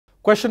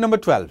Question number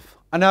 12,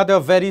 another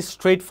very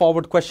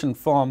straightforward question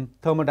from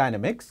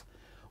thermodynamics.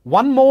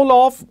 1 mole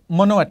of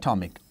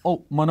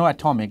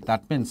monoatomic,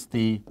 that means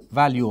the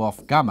value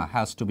of gamma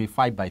has to be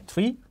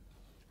 5/3,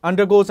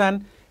 undergoes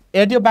an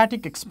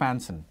adiabatic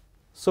expansion.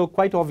 So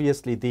quite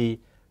obviously the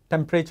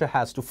temperature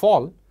has to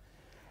fall.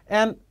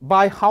 And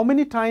by how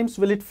many times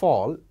will it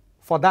fall?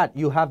 For that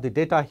you have the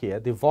data here.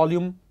 The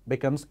volume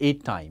becomes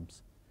 8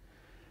 times.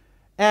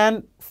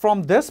 And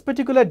from this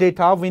particular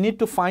data, we need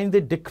to find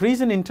the decrease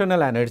in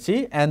internal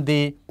energy, and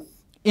the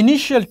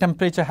initial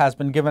temperature has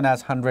been given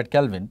as 100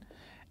 Kelvin.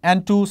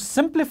 And to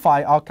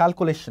simplify our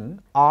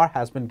calculation, R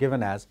has been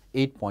given as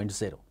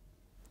 8.0.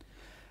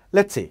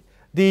 Let's see.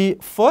 The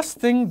first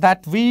thing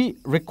that we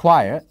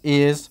require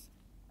is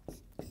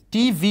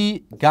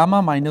TV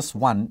gamma minus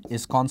 1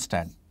 is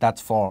constant.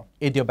 That's for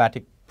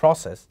adiabatic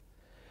process.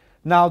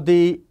 Now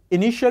the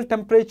initial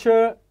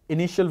temperature,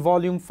 initial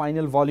volume,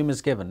 final volume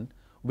is given.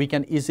 We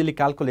can easily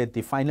calculate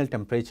the final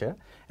temperature,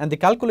 and the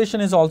calculation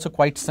is also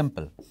quite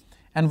simple.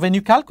 And when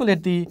you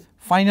calculate the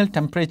final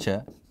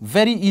temperature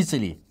very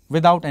easily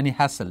without any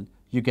hassle,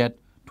 you get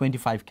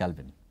 25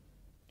 Kelvin.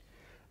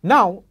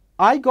 Now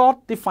I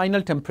got the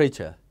final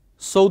temperature,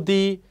 so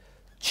the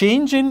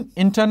change in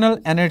internal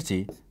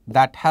energy,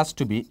 that has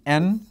to be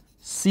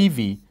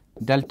NCV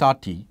delta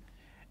T,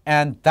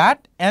 and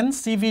that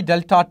NCV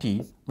delta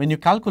T, when you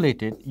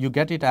calculate it, you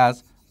get it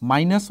as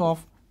minus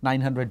of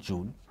 900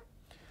 joule.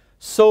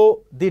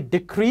 So the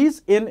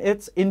decrease in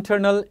its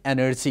internal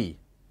energy,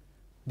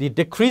 the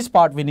decrease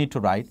part we need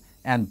to write,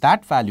 and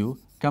that value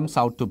comes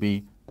out to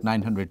be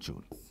 900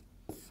 joule.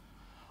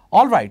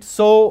 All right,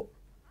 so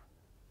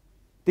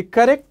the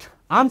correct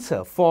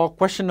answer for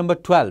question number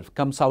 12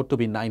 comes out to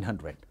be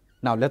 900.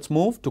 Now let's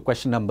move to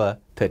question number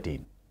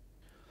 13.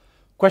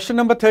 Question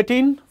number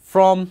 13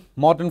 from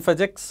modern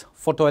physics,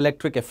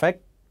 photoelectric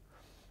effect.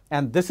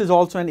 And this is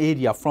also an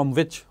area from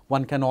which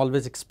one can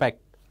always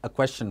expect a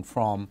question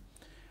from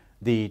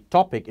the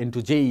topic into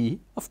JEE.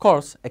 Of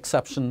course,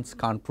 exceptions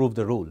can't prove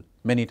the rule.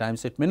 Many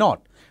times it may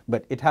not,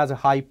 but it has a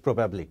high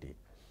probability.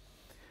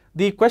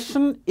 The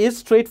question is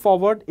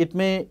straightforward. It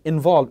may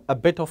involve a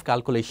bit of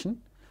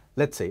calculation.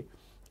 Let's say,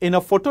 in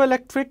a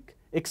photoelectric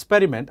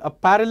experiment, a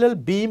parallel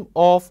beam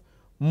of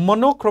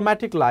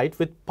monochromatic light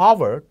with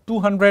power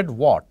 200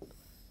 watt,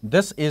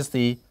 this is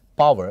the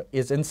power,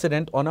 is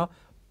incident on a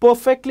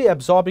perfectly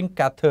absorbing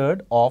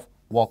cathode of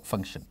work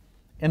function.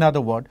 In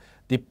other words,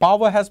 the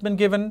power has been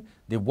given,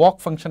 the work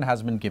function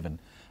has been given.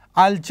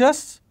 I'll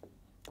just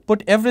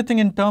put everything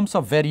in terms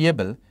of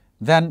variable,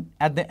 then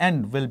at the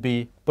end we'll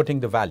be putting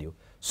the value.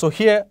 So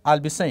here I'll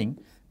be saying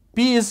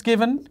P is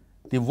given,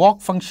 the work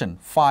function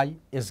phi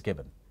is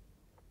given.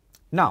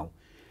 Now,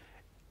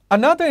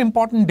 another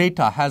important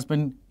data has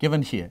been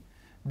given here.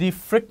 The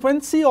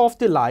frequency of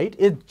the light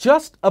is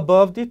just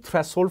above the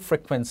threshold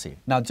frequency.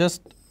 Now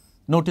just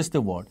notice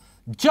the word,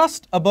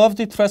 just above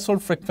the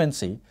threshold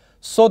frequency,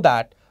 so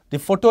that the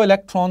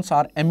photoelectrons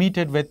are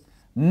emitted with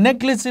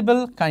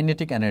negligible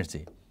kinetic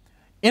energy.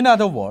 In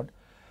other words,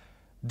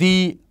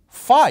 the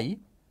phi,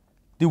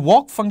 the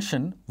work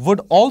function, would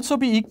also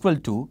be equal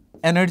to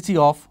energy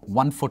of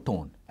 1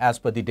 photon as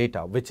per the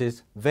data, which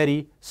is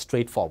very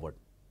straightforward,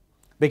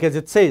 because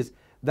it says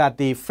that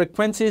the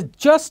frequency is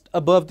just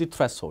above the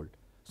threshold.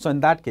 So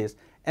in that case,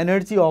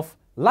 energy of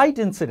light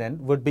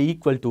incident would be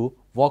equal to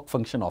work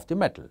function of the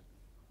metal.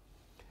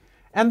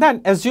 And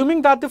then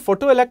assuming that the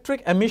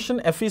photoelectric emission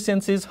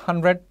efficiency is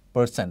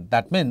 100%,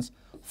 that means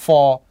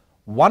for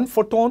 1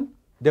 photon,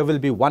 there will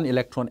be 1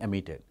 electron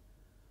emitted.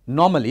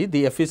 Normally,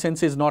 the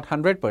efficiency is not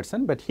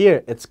 100%, but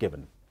here it's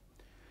given.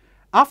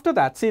 After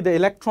that, see, the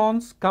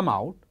electrons come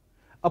out.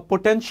 A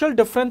potential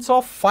difference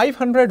of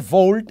 500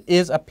 volt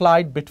is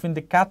applied between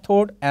the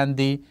cathode and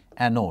the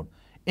anode.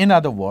 In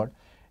other words,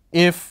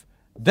 if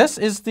this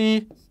is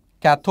the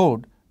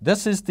cathode,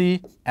 this is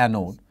the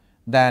anode,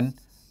 then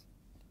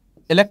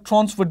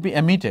electrons would be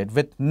emitted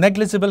with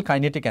negligible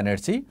kinetic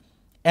energy,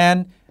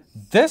 and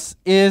this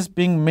is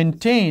being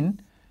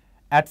maintained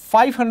at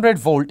 500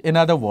 volt. In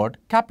other words,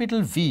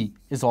 capital V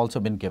is also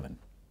been given.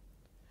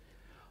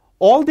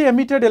 All the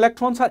emitted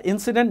electrons are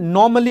incident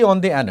normally on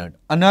the anode.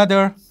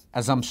 Another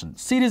assumption,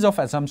 series of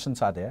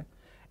assumptions are there,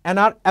 and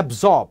are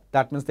absorbed.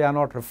 That means they are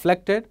not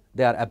reflected,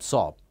 they are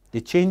absorbed.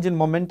 The change in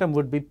momentum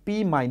would be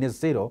P minus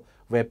 0,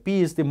 where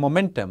P is the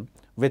momentum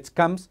which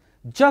comes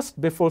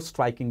just before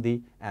striking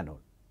the anode.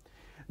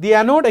 The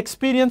anode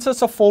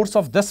experiences a force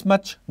of this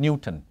much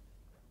Newton,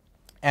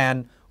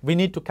 and we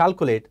need to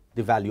calculate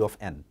the value of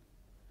N.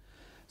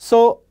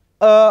 So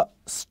a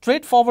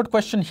straightforward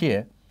question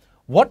here.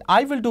 What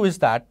I will do is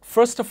that,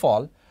 first of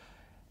all,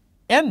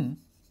 N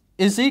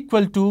is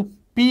equal to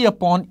P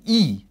upon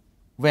E,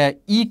 where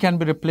E can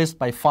be replaced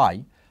by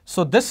phi.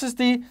 So this is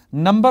the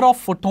number of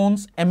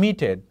photons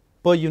emitted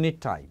per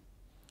unit time.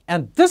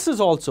 And this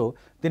is also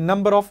the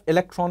number of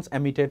electrons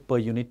emitted per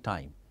unit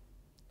time.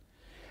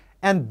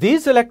 And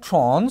these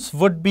electrons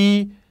would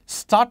be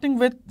starting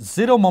with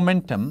 0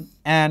 momentum,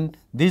 and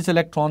these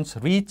electrons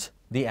reach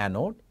the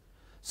anode.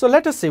 So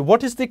let us say,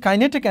 what is the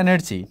kinetic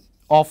energy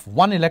of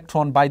one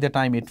electron by the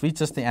time it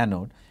reaches the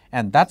anode,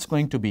 and that's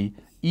going to be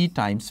E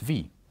times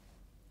V.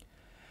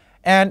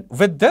 And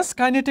with this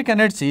kinetic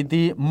energy,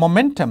 the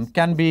momentum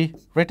can be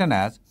written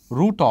as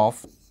root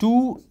of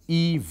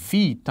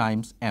 2eV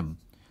times m.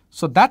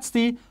 So that's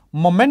the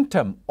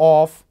momentum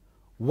of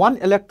one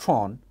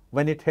electron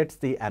when it hits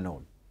the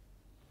anode.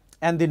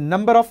 And the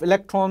number of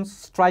electrons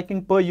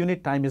striking per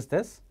unit time is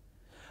this.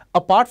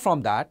 Apart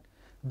from that,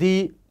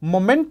 the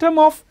momentum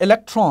of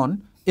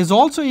electron is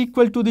also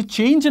equal to the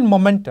change in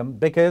momentum,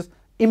 because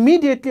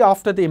immediately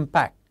after the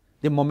impact,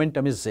 the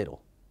momentum is 0.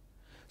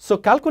 So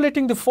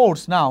calculating the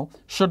force now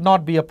should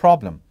not be a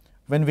problem.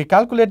 When we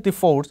calculate the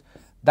force,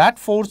 that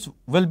force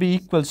will be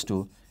equals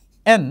to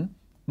N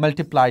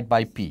multiplied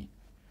by P.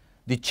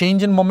 The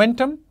change in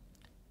momentum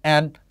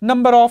and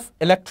number of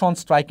electrons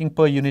striking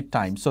per unit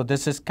time. So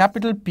this is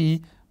capital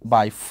P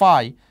by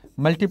phi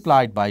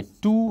multiplied by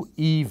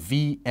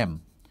 2eVm.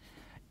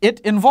 It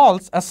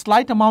involves a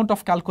slight amount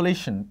of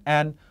calculation,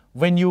 and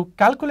when you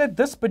calculate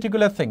this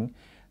particular thing,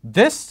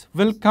 this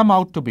will come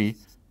out to be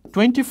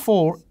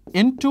 24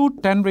 into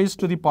 10 raised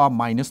to the power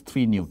minus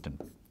 3 Newton.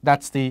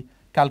 That's the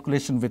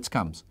calculation which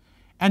comes.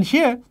 And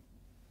here,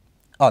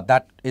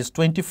 that is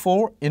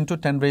 24 into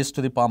 10 raised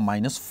to the power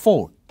minus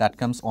 4. That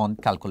comes on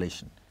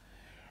calculation.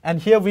 And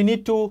here we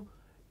need to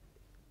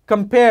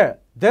compare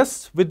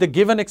this with the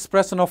given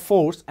expression of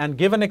force, and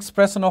given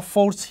expression of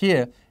force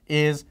here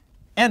is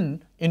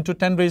N into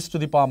 10 raised to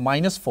the power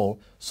minus 4.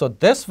 So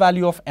this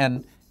value of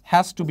N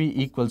has to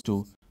be equal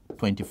to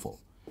 24.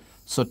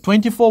 So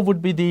 24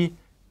 would be the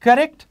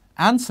correct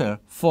answer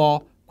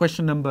for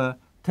question number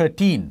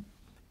 13.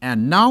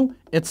 And now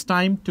it's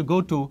time to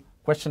go to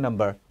question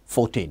number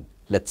 14.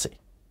 Let's see.